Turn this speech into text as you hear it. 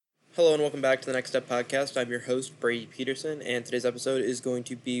Hello and welcome back to the Next Step Podcast. I'm your host, Brady Peterson, and today's episode is going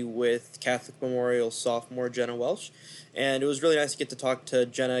to be with Catholic Memorial sophomore Jenna Welsch. And it was really nice to get to talk to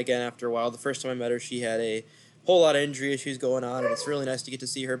Jenna again after a while. The first time I met her, she had a whole lot of injury issues going on, and it's really nice to get to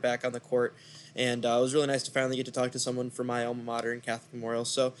see her back on the court. And it was really nice to finally get to talk to someone from my alma mater in Catholic Memorial.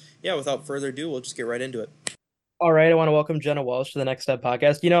 So, yeah, without further ado, we'll just get right into it. All right, I want to welcome Jenna Welsch to the Next Step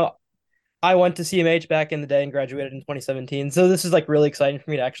Podcast. I went to CMH back in the day and graduated in 2017. So this is like really exciting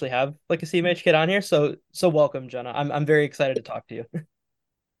for me to actually have like a CMH kid on here. So welcome, Jenna. I'm very excited to talk to you.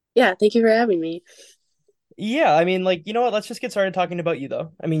 Yeah, thank you for having me. Yeah, I mean, like, you know what? Let's just get started talking about you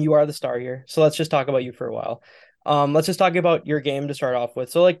though. I mean, you are the star here. So let's just talk about you for a while. Let's just talk about your game to start off with.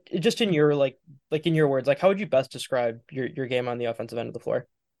 So like just in your like in your words, like how would you best describe your game on the offensive end of the floor?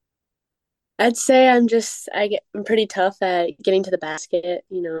 I'd say I'm pretty tough at getting to the basket,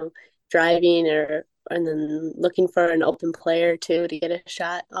 driving and then looking for an open player too to get a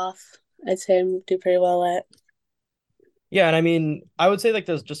shot off. I'd say I do pretty well at. Yeah, and I mean, I would say like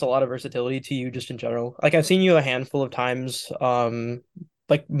there's just a lot of versatility to you just in general. Like I've seen you a handful of times,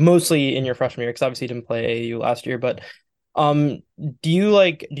 like mostly in your freshman year, because obviously you didn't play AAU last year, but um, do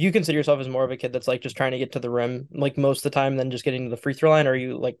you consider yourself as more of a kid that's like just trying to get to the rim like most of the time than just getting to the free throw line? Or are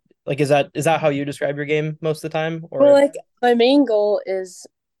you like is that how you describe your game most of the time? Well, Or like my main goal is,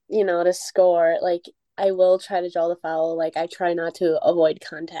 to score. Like I will try to draw the foul. Like I try not to avoid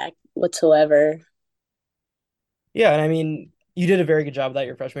contact whatsoever. yeah, and I mean, you did a very good job of that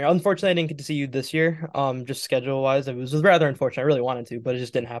your freshman year. Unfortunately, I didn't get to see you this year, just schedule wise. It was rather unfortunate. I really wanted to, but it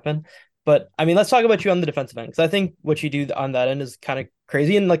just didn't happen. But I mean, let's talk about you on the defensive end because I think what you do on that end is kind of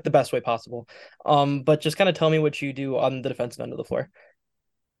crazy in like the best way possible. But just kind of tell me what you do on the defensive end of the floor.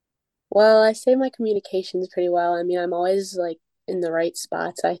 Well, I say my communication's pretty well. I mean, I'm always like in the right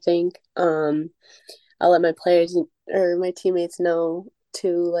spots, I think. I'll let my players or my teammates know to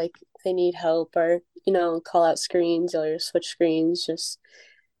like if they need help or call out screens or switch screens, just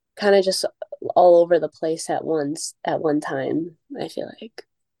kind of just all over the place at one time. I feel like.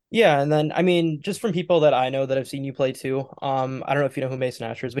 Yeah, and then I mean, just from people that I know that have seen you play too. I don't know if you know who Mason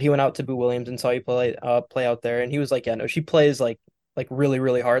Asher is, but he went out to Boo Williams and saw you play out there, and he was like, yeah, no, she plays like really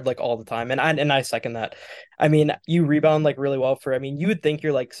really hard like all the time, and I second that. I mean, you rebound like really well for. I mean, you would think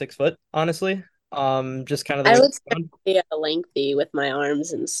you're like 6 foot, honestly. Just kind of the I way. would say lengthy with my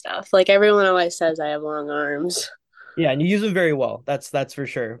arms and stuff. Like everyone always says, I have long arms. Yeah, and you use them very well. That's for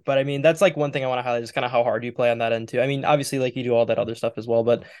sure. But I mean, that's like one thing I want to highlight is kind of how hard you play on that end too. I mean, obviously, like you do all that other stuff as well,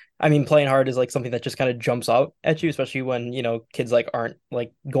 but I mean, playing hard is like something that just kind of jumps out at you, especially when kids like aren't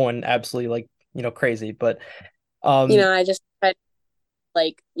like going absolutely like crazy. But um, I just try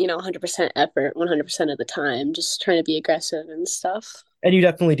like 100% effort 100% of the time, just trying to be aggressive and stuff. and you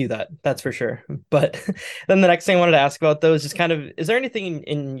definitely do that. That's for sure. But then the next thing I wanted to ask about though is just kind of is there anything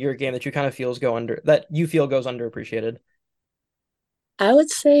in your game that you kind of feels go under that you feel goes underappreciated? I would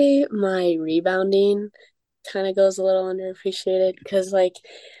say my rebounding kind of goes a little underappreciated because like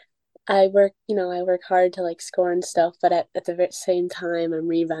I work hard to like score and stuff, but at the same time I'm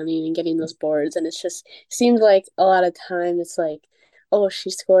rebounding and getting those boards, and it's just seems like a lot of time it's like, oh, she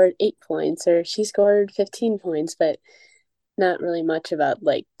scored 8 points or she scored 15 points, but not really much about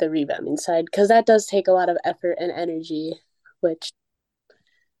like the rebounding side because that does take a lot of effort and energy, which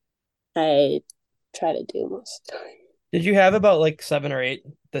I try to do most of the time. Did you have about like 7 or 8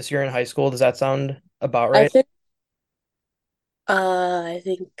 this year in high school? Does that sound about I right? think I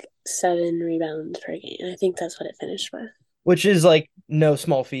think 7 rebounds per game. I think that's what it finished with. Which is like no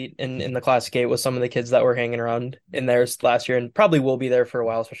small feat in the Classic 8 with some of the kids that were hanging around in there last year and probably will be there for a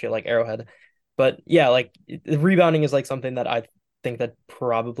while, especially like Arrowhead. But yeah, like rebounding is like something that I think that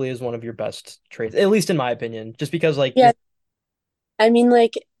probably is one of your best traits, at least in my opinion, just because like Yeah, you're I mean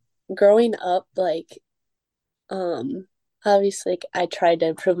like growing up um obviously like, I tried to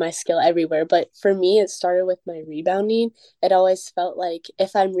improve my skill everywhere, but for me it started with my rebounding. It always felt like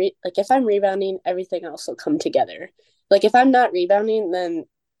if I'm rebounding, everything else will come together. Like if I'm not rebounding, then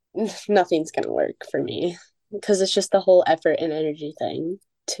nothing's gonna work for me because it's just the whole effort and energy thing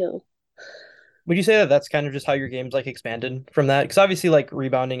too. would you say that that's kind of just how your game's like expanded from that? Because obviously like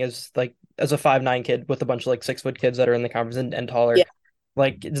rebounding is like as a 5'9" kid with a bunch of like 6 foot kids that are in the conference and taller. Yeah.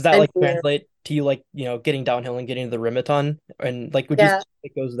 Like, does that I like mean, translate to you like, getting downhill and getting to the rim a ton? And like, would you say yeah,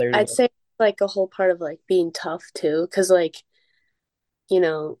 it goes there as I'd well? say like a whole part of like being tough too, because like, you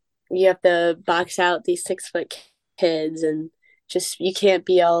know, you have to box out these 6 foot kids and just you can't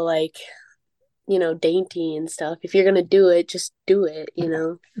be all like, dainty and stuff. If you're gonna do it, just do it.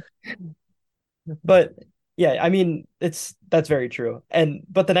 But Yeah, I mean, that's very true. And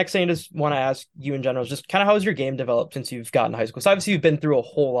but the next thing I just want to ask you in general is just kind of how has your game developed since you've gotten to high school? So obviously you've been through a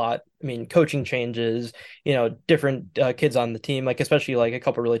whole lot. I mean, coaching changes, different kids on the team, like especially like a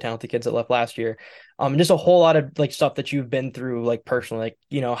couple really talented kids that left last year. Just a whole lot of like stuff that you've been through like personally.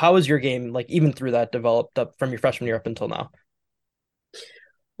 Like, how has your game like even through that developed up from your freshman year up until now?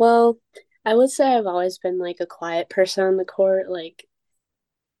 Well, I would say I've always been like a quiet person on the court. Like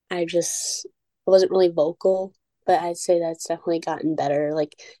I wasn't really vocal, but I'd say that's definitely gotten better.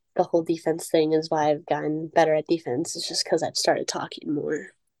 Like the whole defense thing is why I've gotten better at defense. It's just because I've started talking more.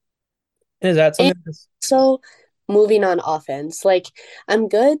 And is that And something that's so moving on offense, like I'm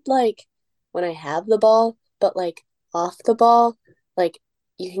good like when I have the ball, but like off the ball, like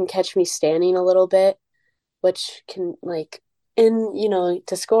you can catch me standing a little bit, which can like and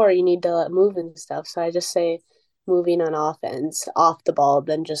to score you need to move and stuff. So I just say moving on offense off the ball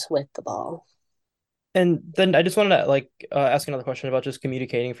than just with the ball. and then I just wanted to like ask another question about just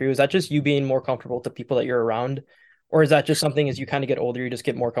communicating for you. Is that just you being more comfortable with the people that you're around? Or is that just something as you kind of get older, you just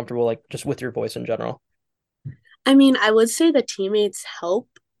get more comfortable like just with your voice in general? I mean, I would say the teammates help,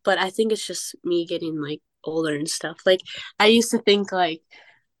 but I think it's just me getting like older and stuff. Like I used to think like,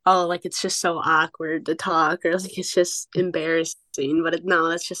 oh, like it's just so awkward to talk or like it's just embarrassing. But no,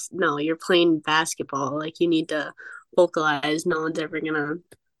 that's just no, you're playing basketball. Like you need to vocalize. No one's ever gonna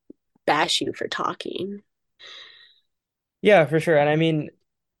bash you for talking. Yeah, for sure. And I mean,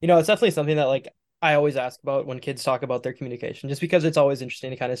 it's definitely something that like I always ask about when kids talk about their communication, just because it's always interesting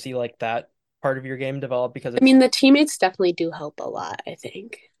to kind of see like that part of your game develop because I it's mean, the teammates definitely do help a lot, I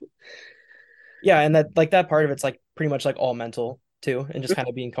think. yeah, and that like that part of it's like pretty much like all mental too, and just kind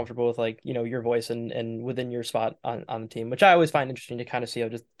of being comfortable with like, your voice and within your spot on the team, which I always find interesting to kind of see how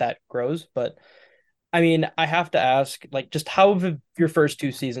just that grows. But I mean, I have to ask, like, just how have your first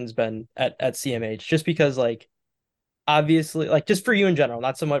two seasons been at CMH? Just because, like, obviously, like, just for you in general,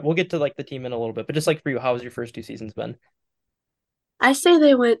 not so much. We'll get to like the team in a little bit, but just like for you, how has your first two seasons been? I say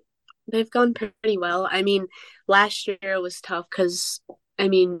they've gone pretty well. I mean, last year was tough because, I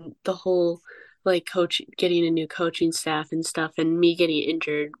mean, the whole like getting a new coaching staff and stuff, and me getting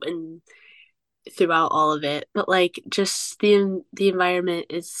injured and throughout all of it. But like, just the environment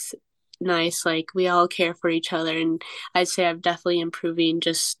is nice. Like we all care for each other, and I'd say I'm definitely improving.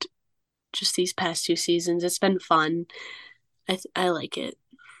 Just these past two seasons, it's been fun. I like it.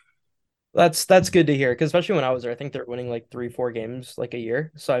 That's good to hear, because especially when I was there, I think they're winning like 3, 4 games like a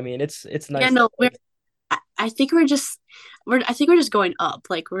year. So I mean, it's Yeah, nice that no, like I think we're just going up.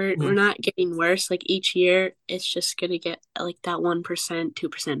 Like we're not getting worse. Like each year it's just gonna get like that 1%,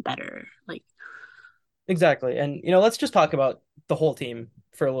 2% better. Like exactly. And let's just talk about the whole team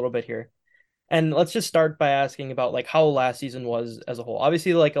for a little bit here. And let's just start by asking about like how last season was as a whole.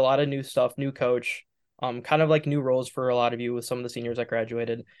 Obviously, like a lot of new stuff, new coach, kind of like new roles for a lot of you with some of the seniors that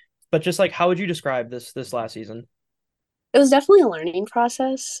graduated. But just like how would you describe this last season? it was definitely a learning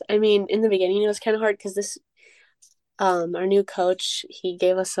process. I mean, in the beginning it was kind of hard because this our new coach, he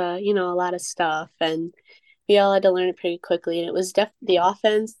gave us a lot of stuff and we all had to learn it pretty quickly and it was the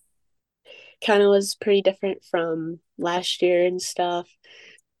offense kind of was pretty different from last year and stuff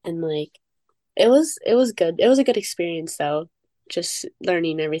and like it was good. It was a good experience though, just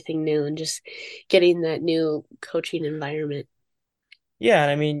learning everything new and just getting that new coaching environment. Yeah,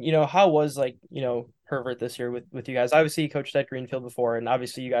 and I mean, how was like, Herbert this year with you guys? Obviously, you coached at Greenfield before, and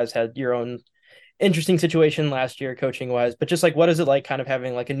obviously you guys had your own interesting situation last year coaching wise, but just like what is it like kind of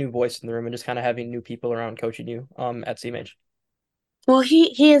having like a new voice in the room and just kind of having new people around coaching you at CMH? Well,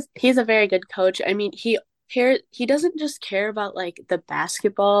 he's a very good coach. I mean, he doesn't just care about like the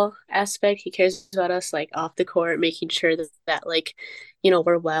basketball aspect. He cares about us like off the court, making sure that like,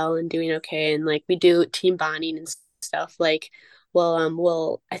 we're well and doing okay and like we do team bonding and stuff. Like,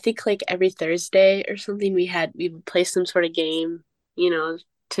 well, I think like every Thursday or something we would play some sort of game,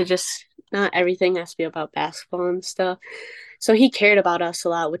 to just not everything has to be about basketball and stuff. So he cared about us a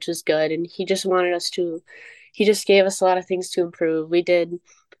lot, which was good, and he just gave us a lot of things to improve. We did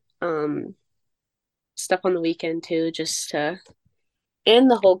um stuff on the weekend too, just to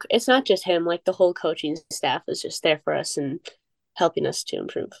and the whole it's not just him, like the whole coaching staff was just there for us and helping us to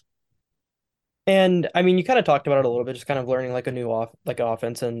improve. And I mean, you kind of talked about it a little bit, just kind of learning like a new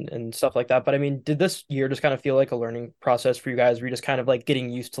offense and stuff like that. But I mean, did this year just kind of feel like a learning process for you guys? Were you just kind of like getting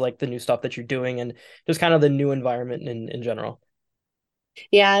used to like the new stuff that you're doing and just kind of the new environment in general?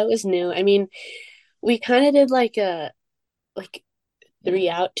 Yeah, it was new. I mean, we kind of did like a like 3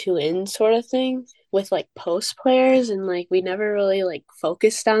 out, 2 in sort of thing with like post players and like we never really like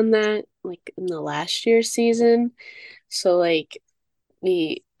focused on that like in the last year's season. So like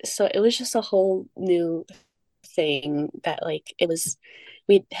so it was just a whole new thing that like it was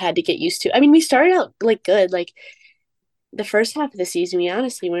we had to get used to. I mean, we started out like good. Like the first half of the season, we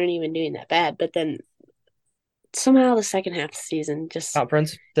honestly weren't even doing that bad, but then somehow the second half of the season just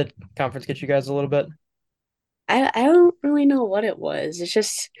Conference? Did conference get you guys a little bit? I don't really know what it was. It's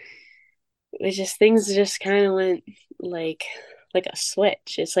just things just kind of went like like a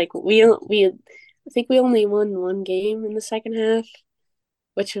switch. It's like we I think we only won one game in the second half,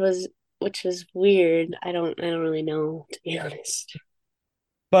 which was which was weird. I don't really know, to be honest.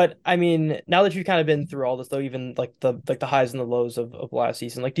 But I mean, now that you've kind of been through all this, though, even like the highs and the lows of last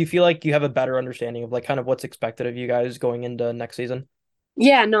season, like, do you feel like you have a better understanding of like kind of what's expected of you guys going into next season?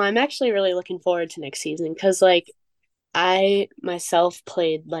 Yeah, no, I'm actually really looking forward to next season because like I myself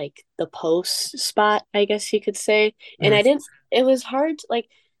played like the post spot, I guess you could say. And I Mhm. didn't, it was hard to, like,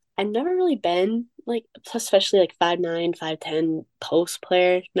 I've never really been like, especially like 5'9", 5'10" post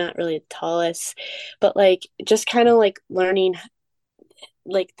player, not really the tallest, but like just kind of like learning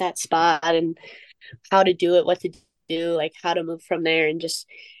like that spot and how to do it, what to do, like how to move from there, and just,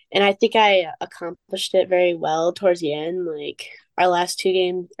 and I think I accomplished it very well towards the end. Like our last two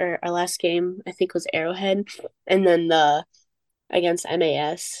games, or our last game, I think was Arrowhead, and then the against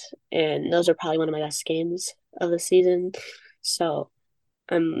MAS, and those are probably one of my best games of the season. So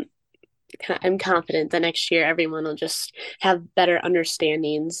I'm I'm confident that next year everyone will just have better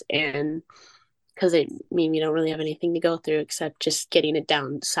understandings, and because I mean we don't really have anything to go through except just getting it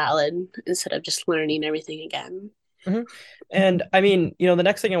down solid instead of just learning everything again. Hmm. And I mean, the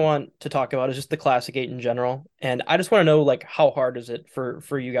next thing I want to talk about is just the Classic 8 in general. And I just want to know, like, how hard is it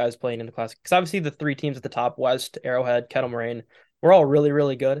for you guys playing in the Classic? Because obviously the three teams at the top, West, Arrowhead, Kettle Moraine, we're all really,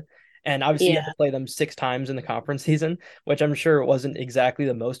 really good. And obviously you have Yeah. to play them 6 times in the conference season, which I'm sure wasn't exactly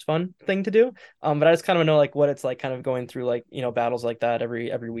the most fun thing to do. But I just kind of know like what it's like kind of going through like, battles like that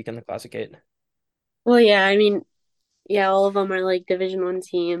every week in the Classic 8. Well, yeah, I mean, yeah, all of them are like Division 1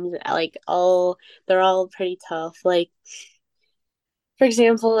 teams. Like all, they're all pretty tough. Like for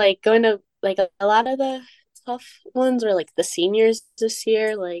example, like going to like a lot of the tough ones are like the seniors this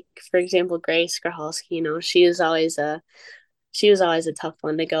year. Like for example, Grace Grahalski, she was always a tough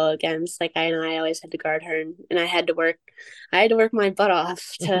one to go against. Like I know I always had to guard her, and I had to work my butt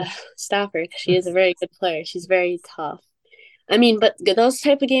off to stop her because she is a very good player. She's very tough. I mean, but those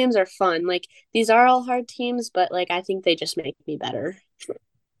type of games are fun. Like these are all hard teams, but like I think they just make me better.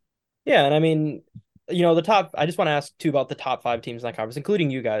 Yeah, and I mean, the top. I just want to ask too about the top five teams in that conference,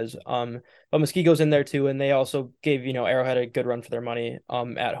 including you guys. But Muskego's in there too, and they also gave Arrowhead a good run for their money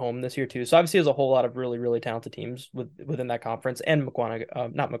at home this year too. So obviously, there's a whole lot of really really talented teams within that conference, and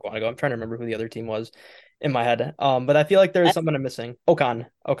McQuanago, not McQuanago. I'm trying to remember who the other team was in my head. But I feel like there's someone I'm missing. Ocon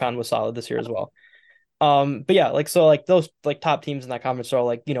was solid this year as well. But yeah, like so like those like top teams in that conference are all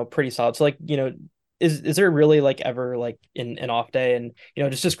like, pretty solid. So like, is there really like ever like in an off day, and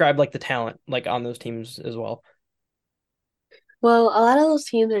just describe like the talent like on those teams as well. Well, a lot of those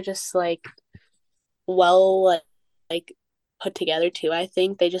teams are just well like put together too. I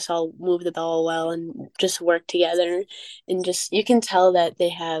think they just all move the ball well and just work together, and just you can tell that they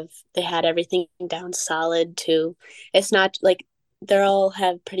had everything down solid too. It's not like they're all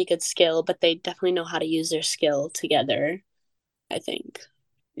have pretty good skill, but they definitely know how to use their skill together, I think.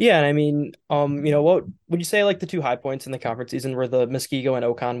 Yeah, and I mean, what would you say like the two high points in the conference season were the Muskego and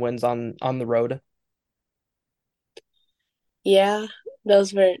Ocon wins on the road? Yeah,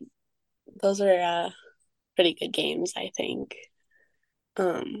 those were those were pretty good games, I think.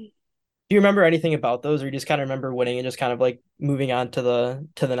 Um Do you remember anything about those, or you just kind of remember winning and just kind of like moving on to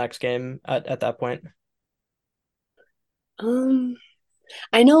the next game at that point? um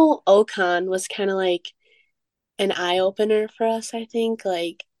I know Ocon was kind of like an eye opener for us, I think.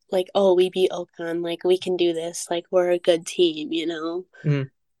 Like oh, we beat Ocon, like we can do this, like we're a good team, you know. Mhm.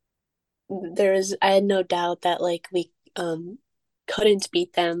 I had no doubt that like we couldn't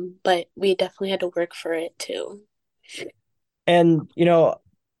beat them, but we definitely had to work for it too. And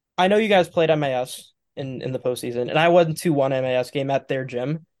I know you guys played MAS in the postseason, and I went to one MAS game at their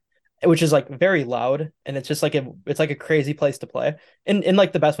gym, which is like very loud, and it's just like it's like a crazy place to play in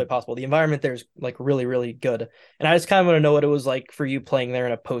like the best way possible. The environment there's like really really good, and I just kind of want to know what it was like for you playing there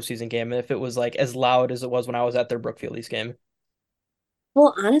in a postseason game, and if it was like as loud as it was when I was at their Brookfield East game.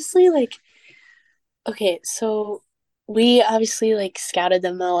 Well, honestly, like okay, so we obviously like scouted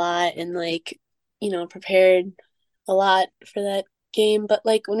them a lot and like, prepared a lot for that game, but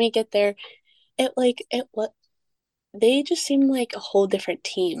like when we get there, it what they just seem like a whole different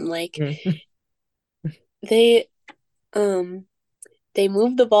team. Like Mhm. they um they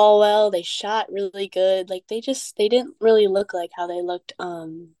moved the ball well, they shot really good. Like they didn't really look like how they looked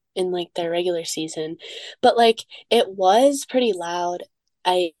in like their regular season. But like it was pretty loud.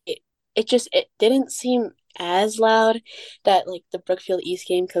 I it didn't seem as loud that like the Brookfield East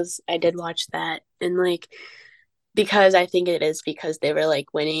game because I did watch that and like because I think it is because they were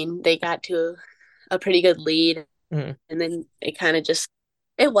like winning. They got to a pretty good lead Mhm. and then it kind of just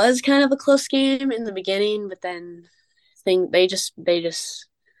it was kind of a close game in the beginning, but then think they just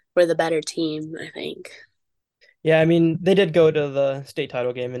were the better team, I think. Yeah, I mean, they did go to the state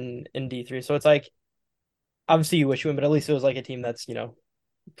title game in D3, so it's like obviously you wish you win, but at least it was like a team that's,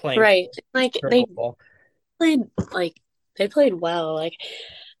 playing Right. Like for football. played like they played well. Like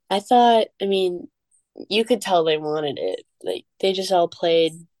I thought, I mean, you could tell they wanted it. Like they just all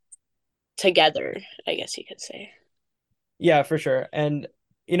played together, I guess you could say. Yeah, for sure. And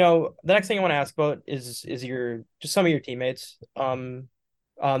the next thing I want to ask about is your just some of your teammates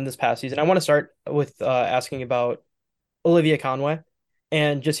this past season. I want to start with asking about Olivia Conway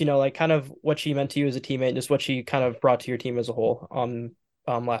and just like kind of what she meant to you as a teammate and just what she kind of brought to your team as a whole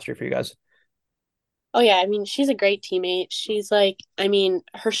last year for you guys. Oh yeah, I mean, she's a great teammate. She's like, I mean,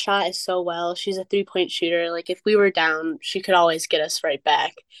 her shot is so well. She's a 3-point shooter. Like if we were down, she could always get us right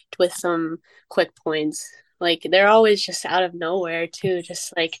back with some quick points. Like they're always just out of nowhere too.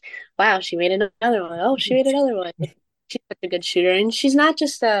 Just like, wow, she made another one. Oh, she made another one. She's such a good shooter, and she's not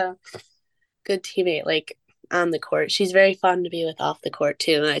just a good teammate like on the court. She's very fun to be with off the court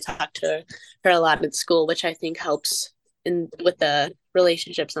too. And I talk to her a lot at school, which I think helps in with the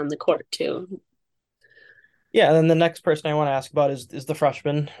relationships on the court too. Yeah, and then the next person I want to ask about is the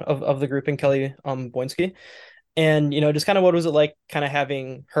freshman of the group in Kelly Boinski. And just kind of what was it like kind of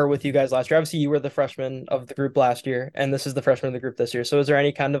having her with you guys last year? Obviously, you were the freshman of the group last year, and this is the freshman of the group this year. So is there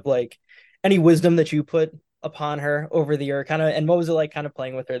any kind of like any wisdom that you put upon her over the year, kind of, and what was it like kind of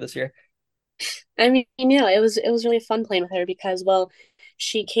playing with her this year? I mean, yeah, it was really fun playing with her because, well,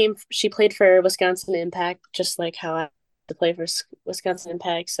 she played for Wisconsin Impact just like how I had to play for Wisconsin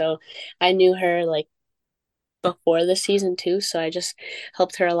Impact. So I knew her like before the season too. So I just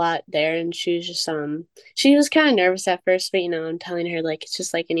helped her a lot there, and she was kind of nervous at first, but I'm telling her like it's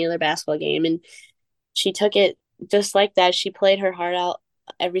just like any other basketball game, and she took it just like that. She played her heart out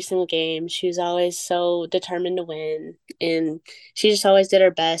every single game. She was always so determined to win, and she just always did her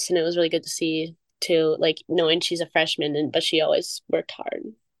best. And it was really good to see too, like knowing she's a freshman, and but she always worked hard.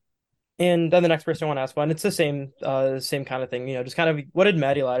 And then the next person I want to ask about, and it's the same kind of thing, just kind of what did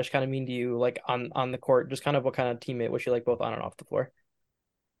Maddie Laddish kind of mean to you, like on the court, just kind of what kind of teammate was she like both on and off the floor?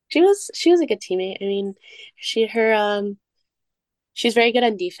 She was a good teammate. I mean, she's very good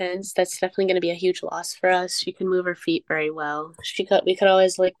on defense. That's definitely going to be a huge loss for us. She can move her feet very well. We could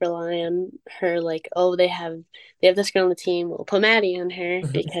always like rely on her. Like, oh, they have this girl on the team. We'll put Maddie on her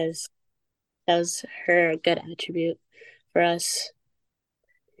because that was her good attribute for us.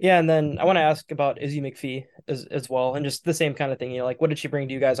 Yeah, and then I want to ask about Izzy McPhee as well, and just the same kind of thing. Like what did she bring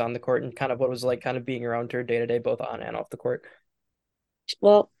to you guys on the court, and kind of what was it like, kind of being around her day to day, both on and off the court.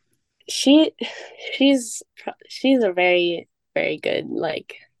 Well, she she's she's a very good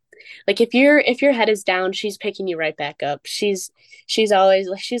like if your head is down, she's picking you right back up. She's always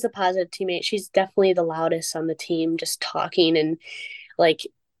like she's a positive teammate. She's definitely the loudest on the team, just talking and like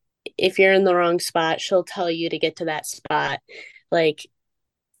if you're in the wrong spot, she'll tell you to get to that spot. Like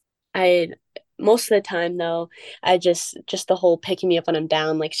I most of the time though, I just the whole picking me up when I'm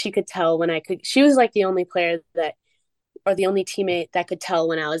down. Like she could tell when I could. She was like the only player that or the only teammate that could tell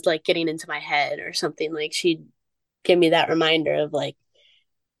when I was like getting into my head or something. Like she'd give me that reminder of like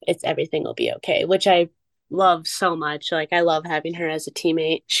it's everything will be okay, which I love so much. Like I love having her as a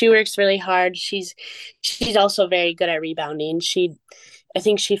teammate. She works really hard. She's also very good at rebounding. I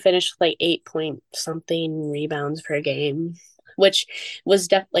think she finished with like 8 point something rebounds per game, which was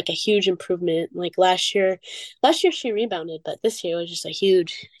like a huge improvement. Like last year she rebounded, but this year was just a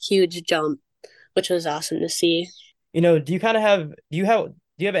huge jump, which was awesome to see. Do you kind of have do you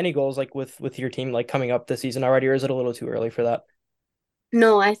have any goals like with your team like coming up this season already, or is it a little too early for that?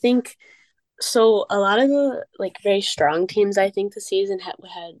 No, I think so. A lot of the like very strong teams, I think the season had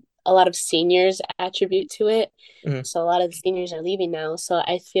a lot of seniors attribute to it. Hmm. So a lot of the seniors are leaving now. So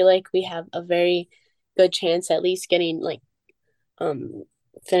I feel like we have a very good chance at least getting like um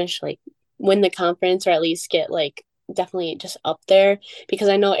finish like win the conference or at least get like definitely just up there because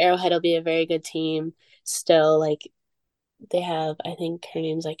I know Arrowhead will be a very good team still. Like they have, I think her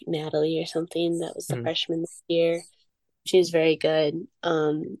name's like Natalie or something that was the Hmm. freshman this year. She's very good.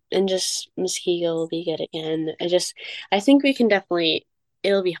 And just Muskego will be good again. I think we can definitely.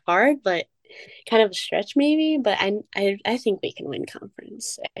 It'll be hard, but kind of a stretch maybe. But I think we can win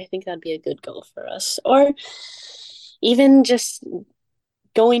conference. I think that'd be a good goal for us, or even just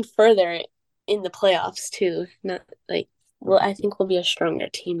going further in the playoffs too. Not like well, I think we'll be a stronger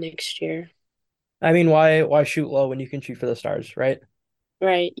team next year. I mean, why shoot low when you can shoot for the stars, right?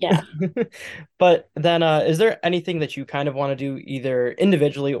 Right? Yeah. But then, is there anything that you kind of want to do either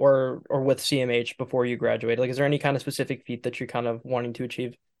individually or with CMH before you graduate? Like, is there any kind of specific feat that you're kind of wanting to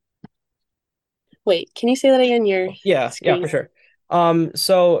achieve? Wait, can you say that again? Your Yeah, yeah, for screen. sure.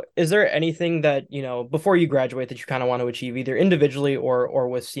 So is there anything that, before you graduate that you kind of want to achieve either individually or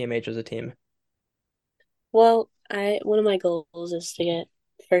with CMH as a team? Well, I one of my goals is to get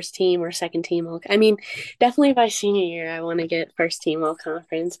first team or second team all. I mean, definitely by senior year, I want to get first team all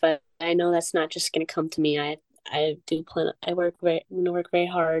conference, but I know that's not just going to come to me. I do plan. I'm going to work very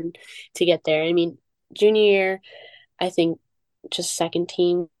hard to get there. I mean, junior year, I think just second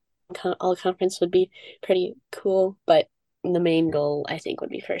team all conference would be pretty cool, but the main goal I think would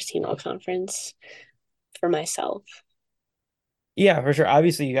be first team all conference for myself. Yeah, for sure.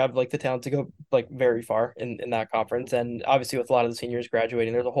 Obviously, you have like the talent to go like very far in that conference, and obviously with a lot of the seniors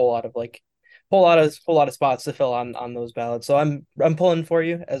graduating, there's a whole lot of whole lot of spots to fill on those ballots. So I'm pulling for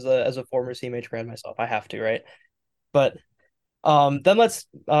you as a former CMH grad myself. I have to, right? But then let's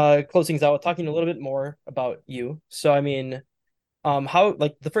close things out with talking a little bit more about you. So I mean, how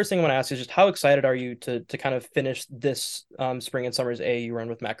like the first thing I want to ask is just how excited are you to kind of finish this spring and summer's AAU run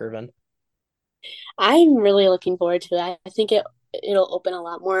with Mac Irvin? I'm really looking forward to that. I think it'll open a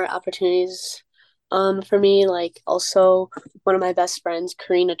lot more opportunities for me. Like also one of my best friends,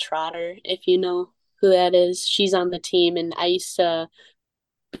 Karina Trotter, if you know who that is, she's on the team and I used to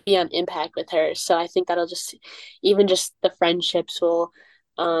be on Impact with her. So I think that'll just even just the friendships will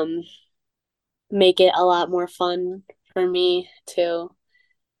um make it a lot more fun for me too.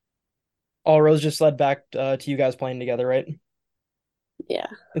 All roads just led back to you guys playing together, right? Yeah.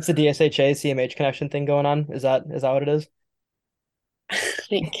 It's the DSHA CMH connection thing going on. Is that what it is?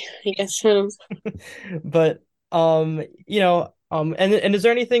 Like I guess so. But and is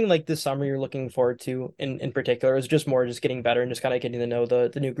there anything like this summer you're looking forward to in particular? Or is it just more just getting better and just kind of getting to know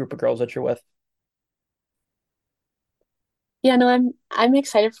the new group of girls that you're with? Yeah, no, I'm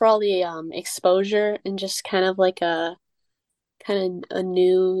excited for all the exposure and just kind of like a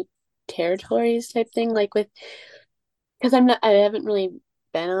new territories type thing. Like with because I haven't really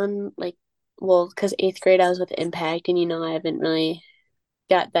been on like well, because eighth grade I was with Impact, and I haven't really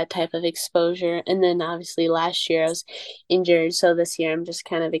got that type of exposure. And then obviously last year I was injured, so this year I'm just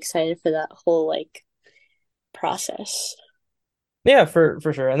kind of excited for that whole like process. Yeah, for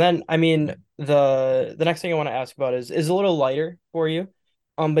sure. And then I mean the next thing I want to ask about is a little lighter for you.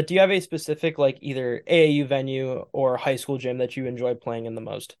 But do you have a specific like either AAU venue or high school gym that you enjoy playing in the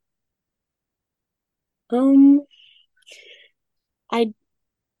most? Um, I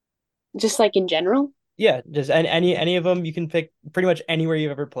just like in general, Yeah, just any of them you can pick pretty much anywhere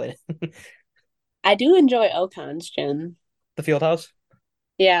you've ever played. I do enjoy Ocon's gym. The field house.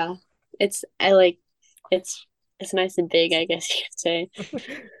 Yeah, it's I like it's it's nice and big, I guess you could say.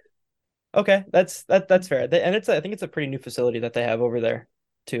 Okay, that's fair. And I think it's a pretty new facility that they have over there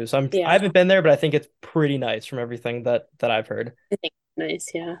too. So I Yeah, haven't been there, but I think it's pretty nice from everything that I've heard. I think it's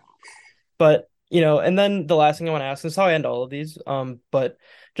nice. Yeah. But and then the last thing I want to ask, this is how I end all of these. But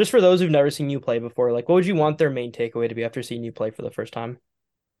just for those who've never seen you play before, like what would you want their main takeaway to be after seeing you play for the first time?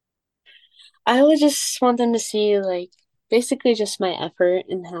 I would just want them to see like basically just my effort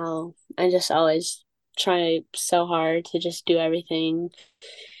and how I just always try so hard to just do everything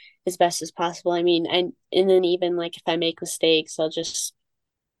as best as possible. I mean, and then even like if I make mistakes, I'll just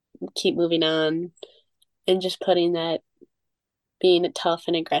keep moving on and just putting that being tough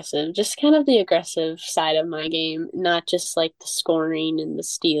and aggressive, just kind of the aggressive side of my game, not just like the scoring and the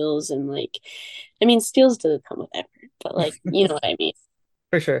steals and like I mean steals do come with effort, but like you know what I mean.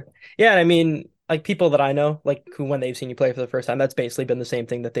 For sure. Yeah, and I mean, like people that I know, like who when they've seen you play for the first time, that's basically been the same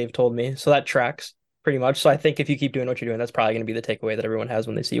thing that they've told me. So that tracks pretty much. So I think if you keep doing what you're doing, that's probably going to be the takeaway that everyone has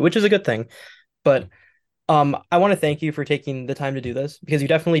when they see you, which is a good thing. But I want to thank you for taking the time to do this because you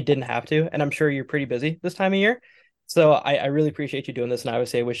definitely didn't have to, and I'm sure you're pretty busy this time of year. So I really appreciate you doing this, and I would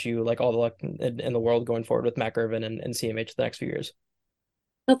say wish you like all the luck in the world going forward with Mac Irvin and CMH the next few years.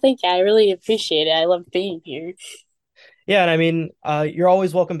 Well, thank you. I really appreciate it. I love being here. Yeah, and I mean, you're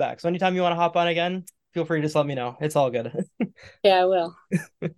always welcome back. So anytime you want to hop on again, feel free to just let me know. It's all good. Yeah, I will.